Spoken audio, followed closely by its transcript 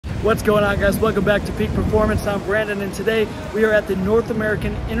What's going on, guys? Welcome back to Peak Performance. I'm Brandon, and today we are at the North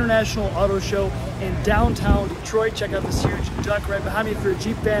American International Auto Show in downtown Detroit. Check out this huge duck right behind me. If you're a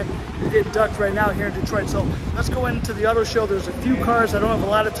Jeep fan, you're getting ducked right now here in Detroit. So let's go into the auto show. There's a few cars. I don't have a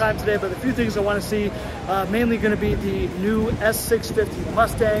lot of time today, but a few things I want to see. Mainly going to be the new S650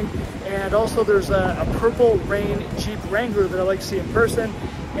 Mustang, and also there's a Purple Rain Jeep Wrangler that I like to see in person.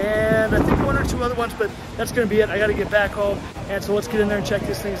 And I think one or two other ones, but that's going to be it. I got to get back home, and so let's get in there and check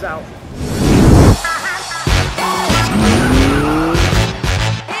these things out.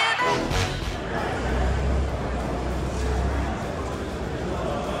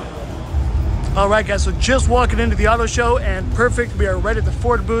 All right, guys, so just walking into the auto show, and perfect. We are right at the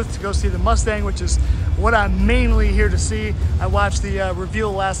Ford booth to go see the Mustang, which is what I'm mainly here to see. I watched the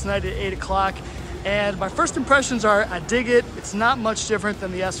reveal last night at 8 o'clock. And my first impressions are, I dig it. It's not much different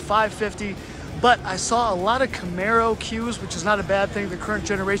than the S650, but I saw a lot of Camaro cues, which is not a bad thing. The current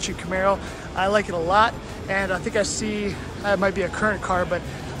generation Camaro, I like it a lot. And I think I see, it might be a current car, but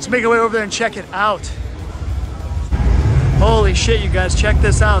let's make our way over there and check it out. Holy shit, you guys, check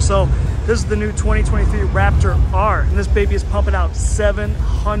this out. So this is the new 2023 Raptor R, and this baby is pumping out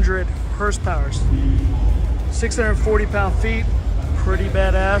 700 horsepower, 640 pound-feet, pretty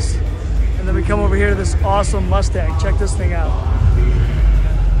badass. And then we come over here to this awesome Mustang. Check this thing out.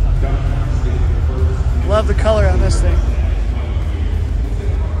 Love the color on this thing.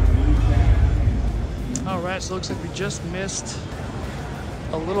 All right, so it looks like we just missed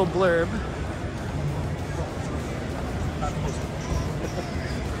a little blurb.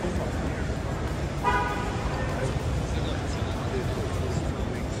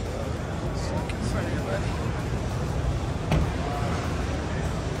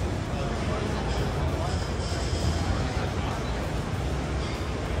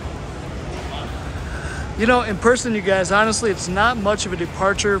 You know, in person, you guys, honestly, it's not much of a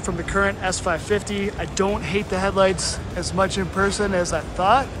departure from the current S650. I don't hate the headlights as much in person as I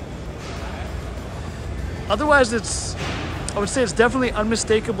thought. Otherwise, I would say it's definitely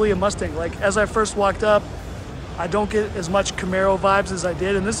unmistakably a Mustang. Like, as I first walked up, I don't get as much Camaro vibes as I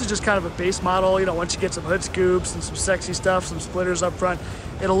did. And this is just kind of a base model. You know, once you get some hood scoops and some sexy stuff, some splitters up front,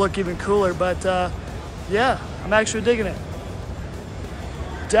 it'll look even cooler. But yeah, I'm actually digging it.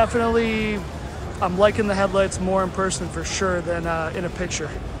 Definitely, I'm liking the headlights more in person for sure than in a picture.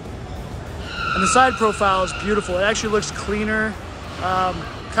 And the side profile is beautiful. It actually looks cleaner,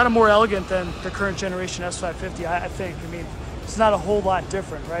 kind of more elegant than the current generation S650, I think. I mean, it's not a whole lot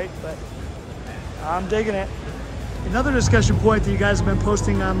different, right? But I'm digging it. Another discussion point that you guys have been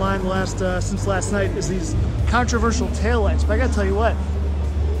posting online since last night is these controversial taillights. But I gotta tell you what,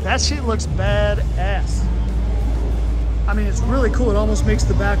 that shit looks badass. I mean, it's really cool. It almost makes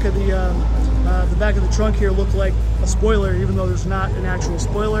the back of the trunk here look like a spoiler, even though there's not an actual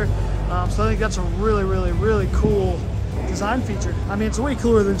spoiler. So I think that's a really, really, really cool design feature. I mean, it's way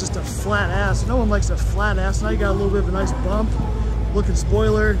cooler than just a flat ass. No one likes a flat ass. Now you got a little bit of a nice bump looking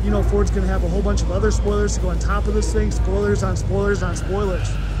spoiler. You know, Ford's gonna have a whole bunch of other spoilers to go on top of this thing. Spoilers on spoilers on spoilers.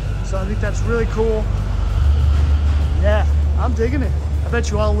 So I think that's really cool. Yeah, I'm digging it. I bet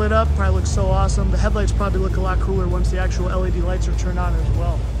you all lit up, probably looks so awesome. The headlights probably look a lot cooler once the actual LED lights are turned on as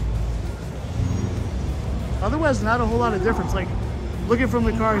well. Otherwise, not a whole lot of difference. Like, looking from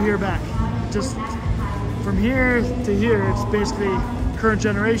the car here back, just from here to here, it's basically current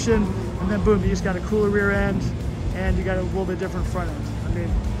generation, and then boom, you just got a cooler rear end, and you got a little bit different front end. I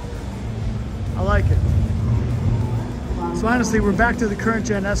mean, I like it. So honestly, we're back to the current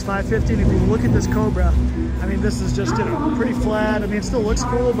gen S650, and if you look at this Cobra, I mean, this is just, you know, pretty flat. I mean, it still looks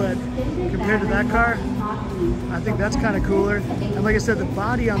cool, but compared to that car, I think that's kind of cooler. And like I said, the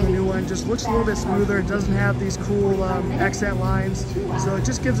body on the new one just looks a little bit smoother. It doesn't have these cool accent lines. So it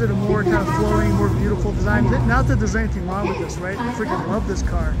just gives it a more kind of flowing, more beautiful design. Not that there's anything wrong with this, right? I freaking love this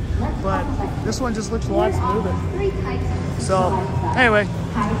car. But this one just looks a lot smoother. So anyway,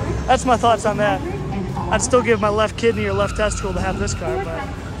 that's my thoughts on that. I'd still give my left kidney or left testicle to have this car, but.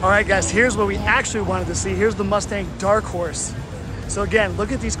 All right, guys, here's what we actually wanted to see. Here's the Mustang Dark Horse. So again,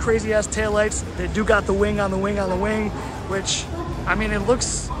 look at these crazy ass taillights. They do got the wing on the wing on the wing, which, I mean,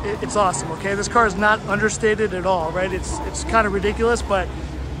 it's awesome, okay? This car is not understated at all, right? It's kind of ridiculous, but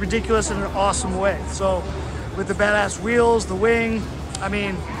ridiculous in an awesome way. So with the badass wheels, the wing, I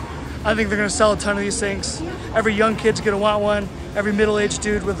mean, I think they're gonna sell a ton of these things. Every young kid's gonna want one. Every middle-aged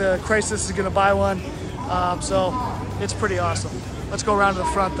dude with a crisis is gonna buy one. So it's pretty awesome. Let's go around to the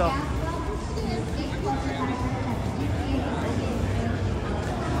front though.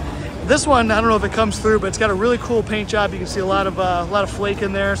 This one, I don't know if it comes through, but it's got a really cool paint job. You can see a lot of flake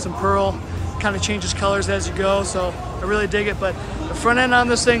in there, some pearl. Kind of changes colors as you go, so I really dig it. But The front end on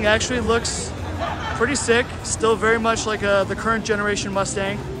this thing actually looks pretty sick. Still very much like the current generation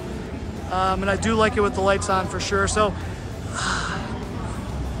Mustang. And I do like it with the lights on for sure. So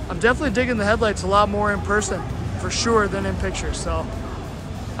I'm definitely digging the headlights a lot more in person for sure than in pictures. So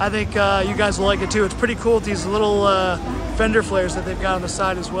I think you guys will like it too. It's pretty cool with these little fender flares that they've got on the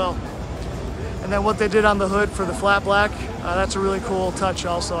side as well. And then what they did on the hood for the flat black, that's a really cool touch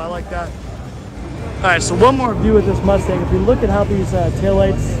also. I like that. All right, so one more view of this Mustang. If you look at how these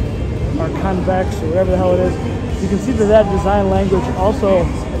taillights are convex or whatever the hell it is, you can see that that design language also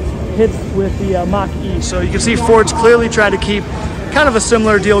hits with the Mach-E. So you can see Ford's clearly tried to keep kind of a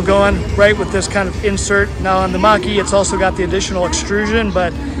similar deal going, right, with this kind of insert. Now on the Mach-E, it's also got the additional extrusion,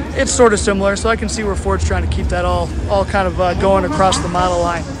 but it's sort of similar. So I can see where Ford's trying to keep that all kind of going across the model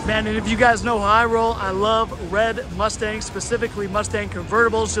line. Man, and if you guys know how I roll, I love red Mustangs, specifically Mustang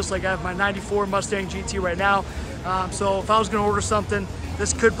convertibles, just like I have my 94 Mustang GT right now. So if I was gonna order something,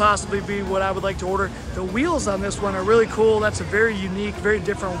 this could possibly be what I would like to order. The wheels on this one are really cool. That's a very unique, very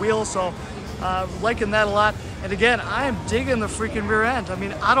different wheel. So liking that a lot. And again, I am digging the freaking rear end. I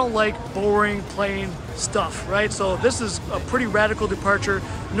mean, I don't like boring, plain stuff, right? So this is a pretty radical departure.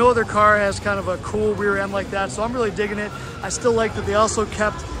 No other car has kind of a cool rear end like that. So I'm really digging it. I still like that they also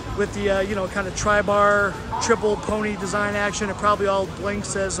kept with the, you know, kind of tri-bar, triple pony design action. It probably all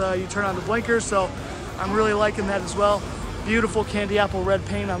blinks as you turn on the blinkers. So I'm really liking that as well. Beautiful candy apple red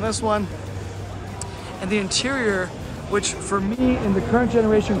paint on this one. And the interior, which for me in the current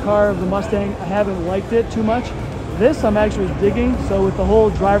generation car of the Mustang, I haven't liked it too much. This I'm actually digging. So with the whole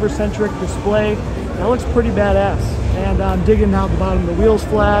driver-centric display, that looks pretty badass. And I'm digging how the bottom of the wheel's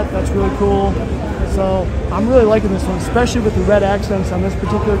flat. That's really cool. So I'm really liking this one, especially with the red accents on this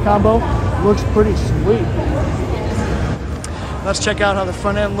particular combo. It looks pretty sweet. Let's check out how the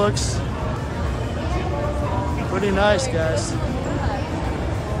front end looks. Pretty nice, guys.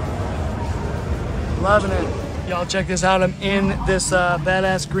 Loving it. Y'all check this out. I'm in this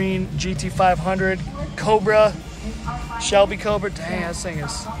badass green GT500 Cobra, Shelby Cobra. Dang, this thing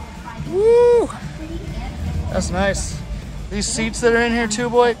is, woo! That's nice. These seats that are in here too,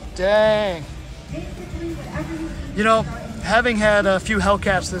 boy, dang. You know, having had a few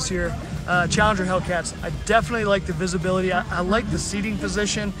Hellcats this year, Challenger Hellcats, I definitely like the visibility. I like the seating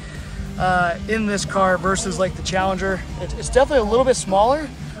position in this car versus like the Challenger. It's definitely a little bit smaller,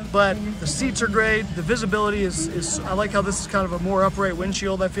 but the seats are great. The visibility is I like how this is kind of a more upright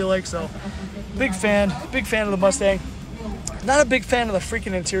windshield, I feel like. So big fan of the Mustang. Not a big fan of the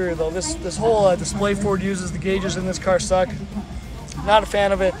freaking interior though. This whole display Ford uses, the gauges in this car suck. Not a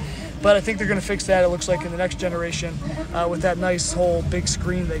fan of it, but I think they're gonna fix that, it looks like, in the next generation with that nice whole big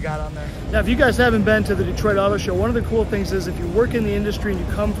screen they got on there. Now, if you guys haven't been to the Detroit Auto Show, one of the cool things is if you work in the industry and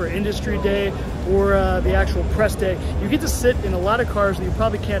you come for Industry Day or the actual press day, you get to sit in a lot of cars that you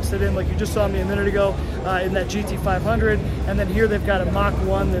probably can't sit in, like you just saw me a minute ago in that GT500, and then here they've got a Mach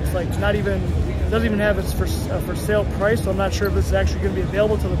 1 that's like doesn't even have its for sale price, so I'm not sure if this is actually going to be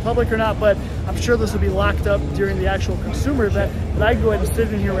available to the public or not, but I'm sure this will be locked up during the actual consumer event. But I can go ahead and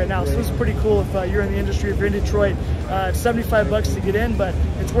sit in here right now, so this is pretty cool if you're in the industry, if you're in Detroit. It's 75 bucks to get in, but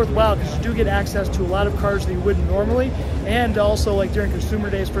it's worthwhile because you do get access to a lot of cars that you wouldn't normally, and also like during consumer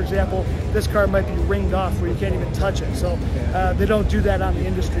days, for example, this car might be ringed off where you can't even touch it, so they don't do that on the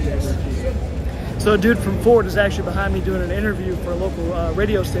industry days. So a dude from Ford is actually behind me doing an interview for a local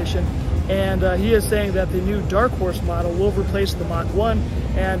radio station, and he is saying that the new Dark Horse model will replace the Mach 1,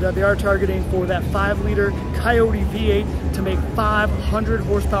 and they are targeting for that 5-liter Coyote V8 to make 500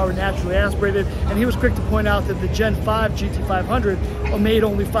 horsepower naturally aspirated. And he was quick to point out that the Gen 5 GT500 made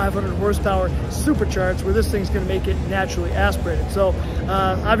only 500 horsepower supercharged, where this thing's going to make it naturally aspirated. So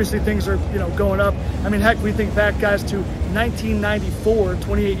obviously things are, you know, going up. I mean, heck, we think back, guys, to 1994,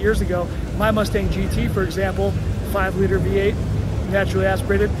 28 years ago. My Mustang GT, for example, 5-liter V8, naturally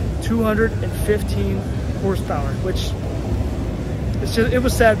aspirated, 215 horsepower, which it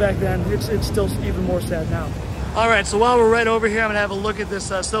was sad back then. It's still even more sad now. All right, so while we're right over here, I'm gonna have a look at this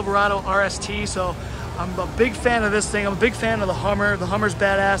Silverado RST. So I'm a big fan of this thing. I'm a big fan of the Hummer. The Hummer's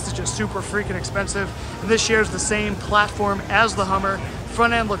badass. It's just super freaking expensive. And this shares the same platform as the Hummer.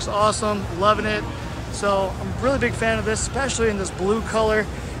 Front end looks awesome, loving it. So I'm a really big fan of this, especially in this blue color.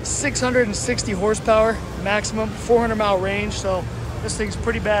 660 horsepower maximum, 400-mile range. So this thing's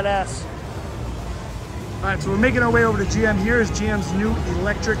pretty badass. All right, so we're making our way over to GM. Here is GM's new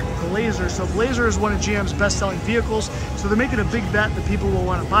electric Blazer. So Blazer is one of GM's best-selling vehicles. So they're making a big bet that people will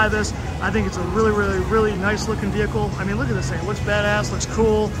want to buy this. I think it's a really, really, really nice-looking vehicle. I mean, look at this thing. It looks badass, looks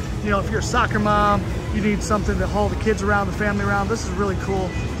cool. You know, if you're a soccer mom, you need something to haul the kids around, the family around. This is really cool.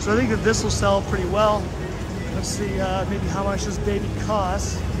 So I think that this will sell pretty well. Let's see maybe how much this baby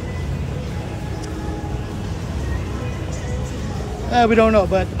costs. We don't know,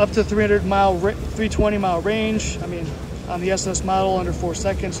 but up to 320 mile range. I mean, on the SS model, under 4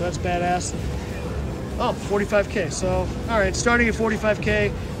 seconds, so that's badass. Oh, 45K. So, all right, starting at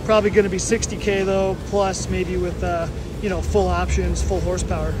 45K, probably going to be 60K though, plus maybe with you know, full options, full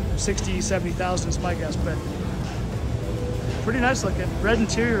horsepower, 60, 70,000 is my guess, but pretty nice looking. Red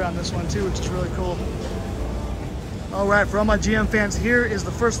interior on this one too, which is really cool. All right, for all my GM fans, here is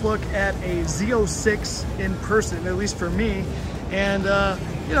the first look at a Z06 in person, at least for me. And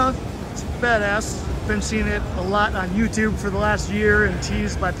you know, it's badass. Been seeing it a lot on YouTube for the last year and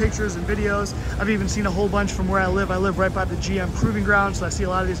teased by pictures and videos. I've even seen a whole bunch from where I live. I live right by the GM proving ground, so I see a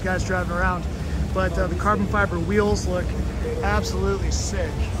lot of these guys driving around. But the carbon fiber wheels look absolutely sick.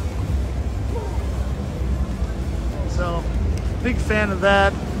 So, big fan of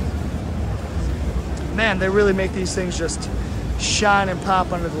that. Man, they really make these things just shine and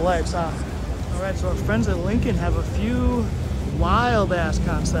pop under the lights, huh? All right, so our friends at Lincoln have a few wild ass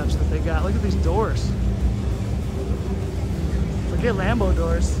concepts that they got. Look at these doors. Forget Lambo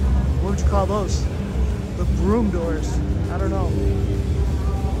doors. What would you call those? The broom doors. I don't know.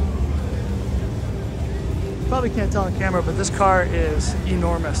 Probably can't tell on camera, but this car is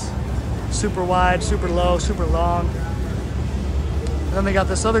enormous. Super wide, super low, super long. And then they got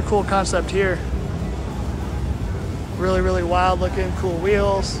this other cool concept here. Really, really wild looking, cool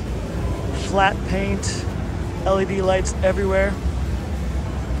wheels, flat paint, LED lights everywhere.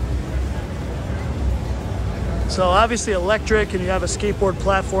 So obviously electric, and you have a skateboard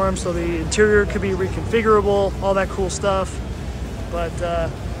platform, so the interior could be reconfigurable, all that cool stuff. But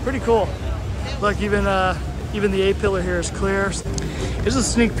pretty cool. Look, even the A-pillar here is clear. Here's a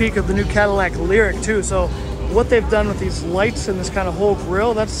sneak peek of the new Cadillac Lyriq too. So what they've done with these lights and this kind of whole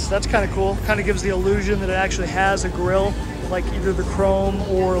grille, that's kind of cool. Kind of gives the illusion that it actually has a grille, like either the chrome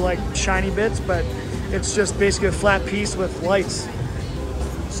or like shiny bits, but it's just basically a flat piece with lights.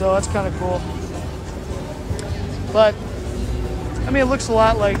 So that's kind of cool. But I mean, it looks a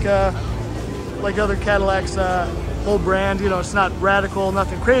lot like other Cadillacs, whole brand. You know, it's not radical,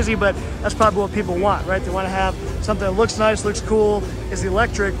 nothing crazy, but that's probably what people want, right? They want to have something that looks nice, looks cool, is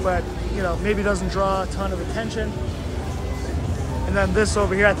electric, but you know, maybe doesn't draw a ton of attention. And then this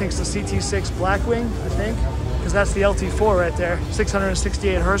over here, I think is the CT6 Blackwing, I think, because that's the LT4 right there,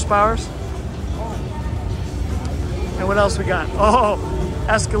 668 horsepower. And what else we got? Oh,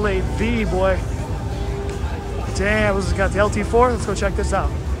 Escalade V, boy. Damn, this has got the LT4. Let's go check this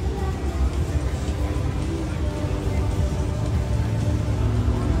out.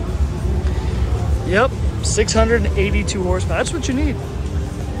 Yep, 682 horsepower. That's what you need.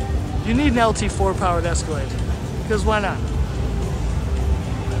 You need an LT4 powered Escalade, because why not?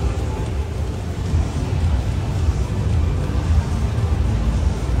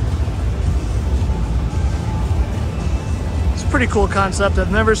 It's a pretty cool concept.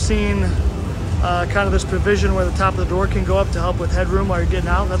 I've never seen kind of this provision where the top of the door can go up to help with headroom while you're getting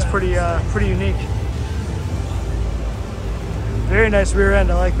out. That's pretty unique. Very nice rear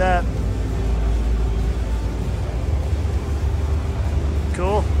end, I like that.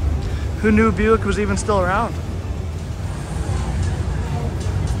 Cool. Who knew Buick was even still around?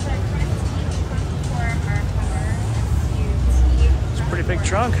 It's a pretty big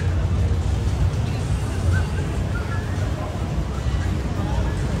trunk.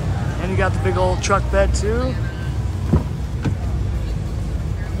 And you got the big old truck bed too.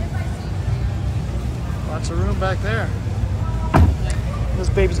 Lots of room back there. This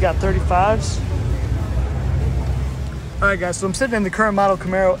baby's got 35s. All right, guys, so I'm sitting in the current model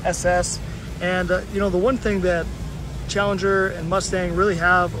Camaro SS, and you know, the one thing that Challenger and Mustang really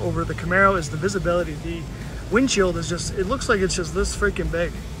have over the Camaro is the visibility. The windshield is just, it looks like it's just this freaking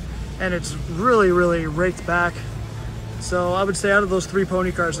big, and it's really, really raked back. So I would say out of those three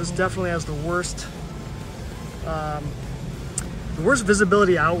pony cars, this definitely has the worst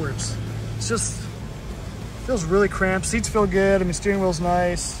visibility outwards. It's just, feels really cramped. Seats feel good. I mean, steering wheel's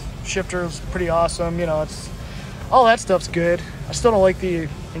nice. Shifter's pretty awesome. You know, it's, all that stuff's good. I still don't like the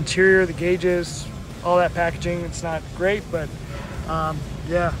interior, the gauges, all that packaging. It's not great, but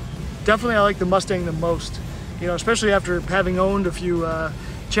yeah, definitely I like the Mustang the most. You know, especially after having owned a few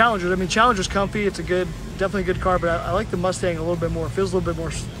Challengers. I mean, Challenger's comfy. It's a good, definitely a good car, but I like the Mustang a little bit more. It feels a little bit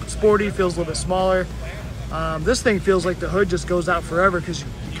more sporty, feels a little bit smaller. This thing feels like the hood just goes out forever because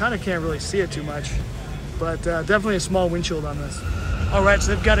you kind of can't really see it too much. But definitely a small windshield on this. All right,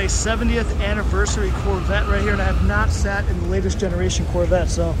 so they've got a 70th anniversary Corvette right here, and I have not sat in the latest generation Corvette,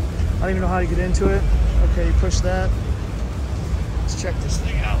 so I don't even know how to get into it. Okay, you push that. Let's check this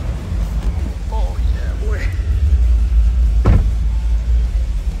thing out. Oh yeah, boy.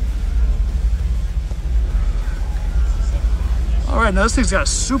 right, now this thing's got a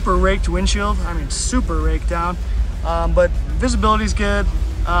super raked windshield. I mean, super raked down, but visibility's good.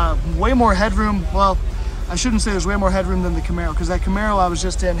 Way more headroom. Well, I shouldn't say there's way more headroom than the Camaro, because that Camaro I was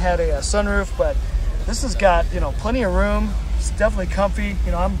just in had a sunroof, but this has got, you know, plenty of room. It's definitely comfy.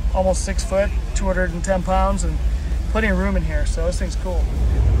 You know, I'm almost 6 foot, 210 pounds, and plenty of room in here, so this thing's cool.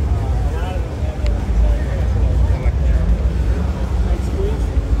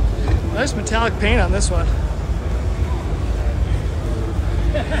 Nice metallic paint on this one.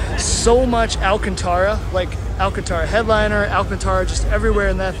 So much Alcantara, like Alcantara headliner, Alcantara just everywhere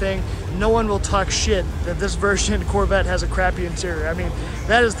in that thing. No one will talk shit that this version Corvette has a crappy interior. I mean,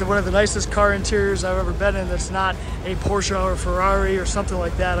 that is one of the nicest car interiors I've ever been in that's not a Porsche or Ferrari or something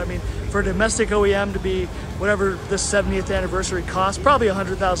like that. I mean, for a domestic OEM to be whatever this 70th anniversary costs, probably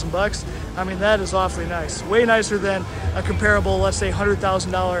 $100,000 bucks. I mean, that is awfully nice. Way nicer than a comparable, let's say,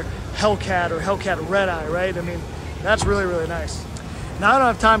 $100,000 Hellcat or Hellcat Red Eye, right? I mean, that's really, really nice. Now I don't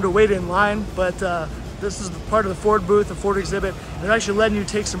have time to wait in line, but this is part of the Ford booth, the Ford exhibit. They're actually letting you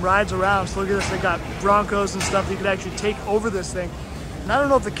take some rides around. So look at this, they got Broncos and stuff that you can actually take over this thing. And I don't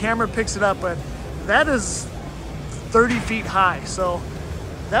know if the camera picks it up, but that is 30 feet high. So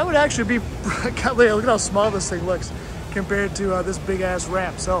that would actually be, look at how small this thing looks compared to this big ass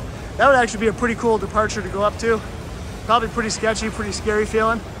ramp. So that would actually be a pretty cool departure to go up to. Probably pretty sketchy, pretty scary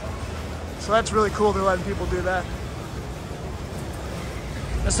feeling. So that's really cool they're letting people do that.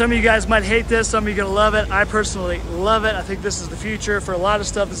 Now, some of you guys might hate this, some of you are gonna love it. I personally love it. I think this is the future. For a lot of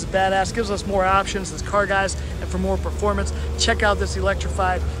stuff, this is badass. Gives us more options as car guys, and for more performance, check out this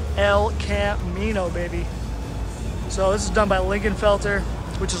electrified El Camino, baby. So this is done by Lincolnfelter,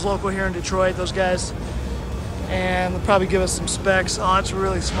 which is local here in Detroit, those guys. And they'll probably give us some specs. Oh, it's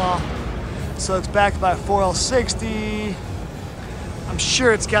really small. So it's backed by a 4L60. I'm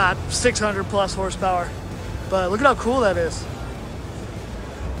sure it's got 600 plus horsepower, but look at how cool that is.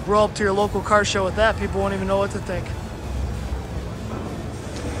 Roll up to your local car show with that, people won't even know what to think.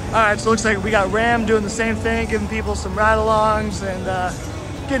 All right, so it looks like we got Ram doing the same thing, giving people some ride-alongs and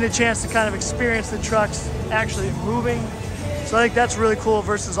getting a chance to kind of experience the trucks actually moving. So I think that's really cool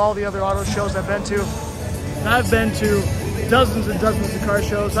versus all the other auto shows I've been to. And I've been to dozens and dozens of car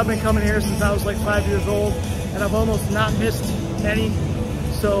shows. I've been coming here since I was like 5 years old, and I've almost not missed any.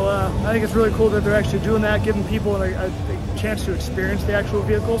 So I think it's really cool that they're actually doing that, giving people a chance to experience the actual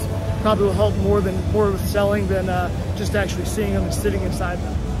vehicles. Probably will help more with selling than just actually seeing them and sitting inside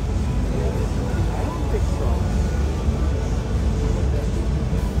them. I don't think so.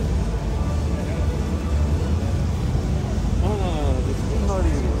 No, this is not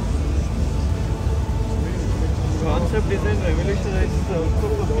even. Concept design revolutionized the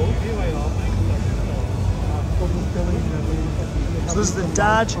scope of EV by offering. So this is the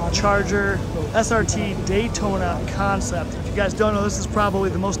Dodge Charger SRT Daytona concept. If you guys don't know, this is probably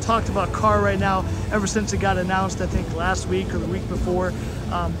the most talked about car right now ever since it got announced, I think last week or the week before.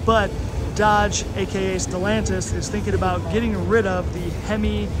 But Dodge, aka Stellantis, is thinking about getting rid of the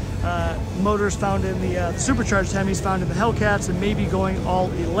Hemi motors found in the supercharged Hemis found in the Hellcats and maybe going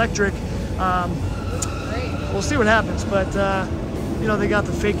all electric. We'll see what happens, but you know, they got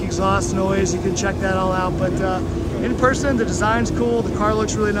the fake exhaust noise. You can check that all out, but in person, the design's cool. The car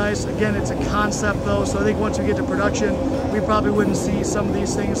looks really nice. Again, it's a concept though, so I think once we get to production, we probably wouldn't see some of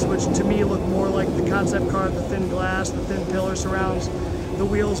these things, which to me look more like the concept car, the thin glass, the thin pillar surrounds. The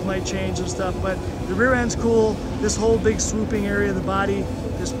wheels might change and stuff, but the rear end's cool. This whole big swooping area of the body,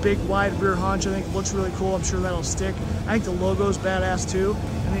 this big wide rear haunch, I think looks really cool. I'm sure that'll stick. I think the logo's badass too,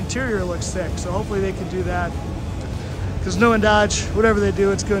 and the interior looks sick, so hopefully they can do that. Because knowing Dodge, whatever they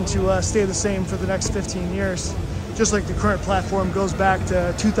do, it's going to stay the same for the next 15 years. Just like the current platform goes back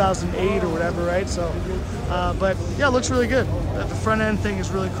to 2008 or whatever, right? So, but yeah, it looks really good. The front end thing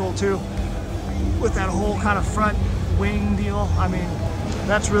is really cool too. With that whole kind of front wing deal. I mean,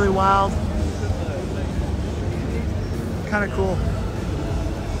 that's really wild. Kind of cool.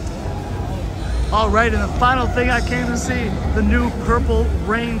 All right, and the final thing I came to see, the new purple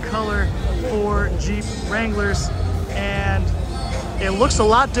rain color for Jeep Wranglers. And it looks a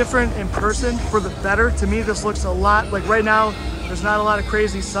lot different in person for the better. To me, this looks a lot, like right now, there's not a lot of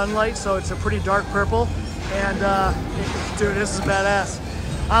crazy sunlight, so it's a pretty dark purple. And dude, this is badass.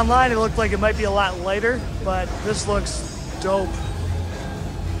 Online, it looked like it might be a lot lighter, but this looks dope.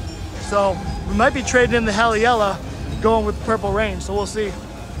 So we might be trading in the Hella Yella, going with Purple Rain, so we'll see.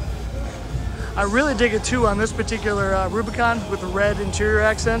 I really dig it too on this particular Rubicon with the red interior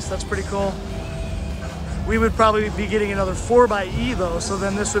accents. That's pretty cool. We would probably be getting another 4xe though, so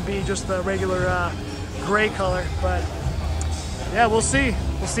then this would be just the regular gray color. But yeah, we'll see.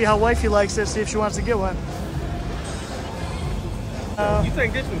 We'll see how wifey likes it, see if she wants to get one. You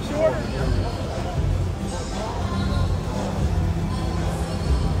think this one's short?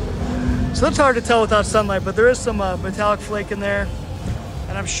 So it's hard to tell without sunlight, but there is some metallic flake in there.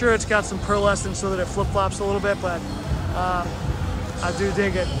 And I'm sure it's got some pearlescent so that it flip-flops a little bit, but I do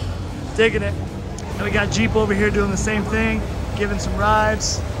dig it. Digging it. And we got Jeep over here doing the same thing, giving some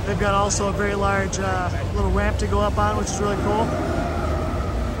rides. They've got also a very large little ramp to go up on, which is really cool.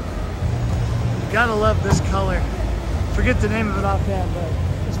 Gotta love this color. Forget the name of it offhand, but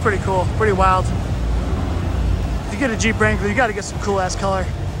it's pretty cool, pretty wild. If you get a Jeep Wrangler, you gotta get some cool ass color.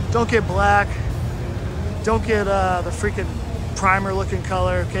 Don't get black. Don't get the freaking primer looking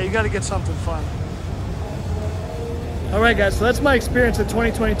color, okay? You gotta get something fun. All right, guys, so that's my experience at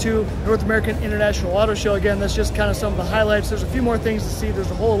 2022 North American International Auto Show. Again, that's just kind of some of the highlights. There's a few more things to see. There's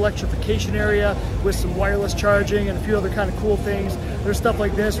a whole electrification area with some wireless charging and a few other kind of cool things. There's stuff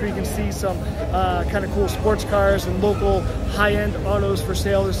like this where you can see some kind of cool sports cars and local high-end autos for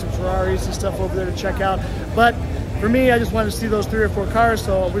sale. There's some Ferraris and stuff over there to check out. But for me, I just wanted to see those 3 or 4 cars,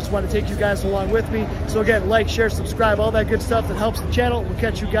 so I just want to take you guys along with me. So again, like, share, subscribe, all that good stuff that helps the channel. We'll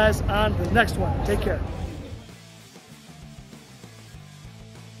catch you guys on the next one. Take care.